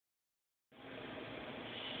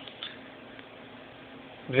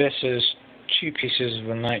This is 2 pieces of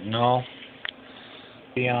Nitinol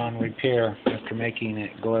beyond repair after making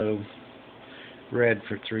it glow red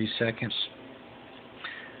for 3 seconds.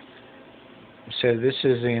 So this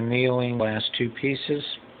is the annealing last 2 pieces.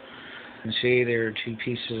 You can see there are 2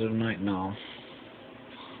 pieces of Nitinol.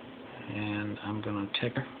 And I'm going to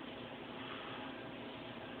take her.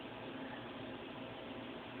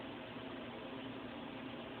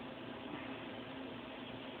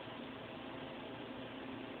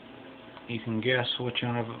 You can guess which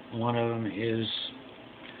one of them is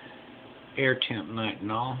air temp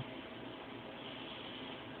Nitinol.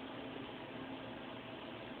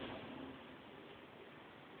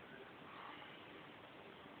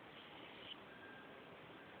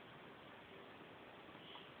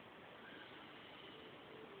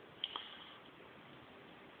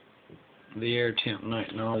 The air temp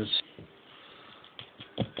Nitinol is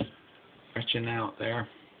stretching out there.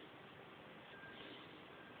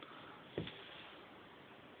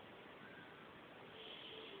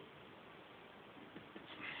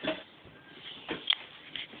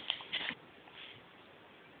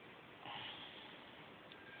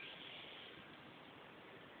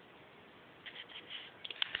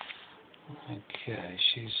 Okay,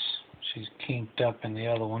 she's kinked up in the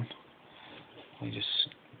other one. We just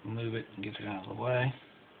move it and get it out of the way.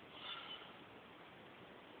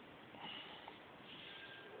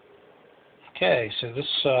 Okay, so this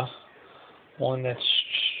one that's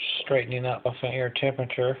straightening up off an air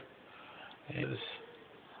temperature is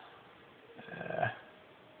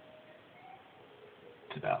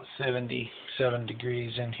it's about 77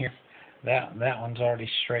 degrees in here. That one's already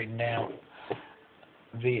straightened out.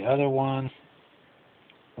 The other one,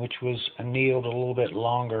 which was annealed a little bit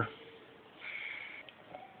longer,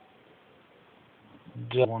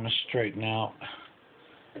 don't want to straighten out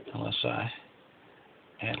unless I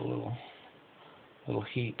add a little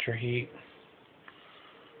heat.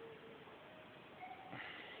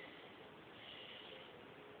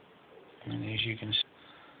 And as you can see,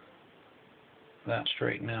 that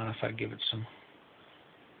straighten out if I give it some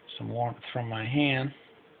warmth from my hand.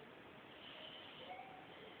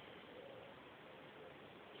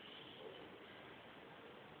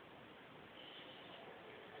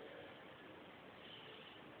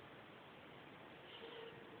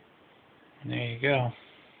 And there you go.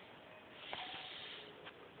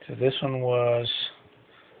 So this one was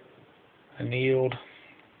annealed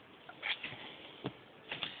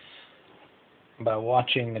by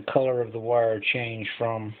watching the color of the wire change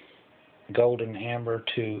from golden amber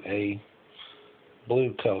to a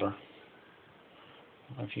blue color. I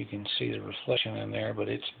don't know if you can see the reflection in there, but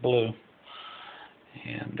it's blue.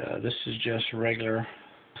 And this is just regular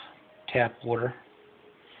tap water.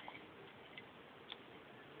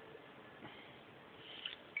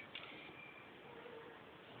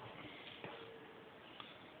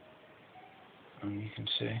 And you can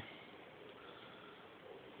see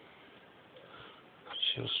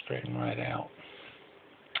she'll straighten right out.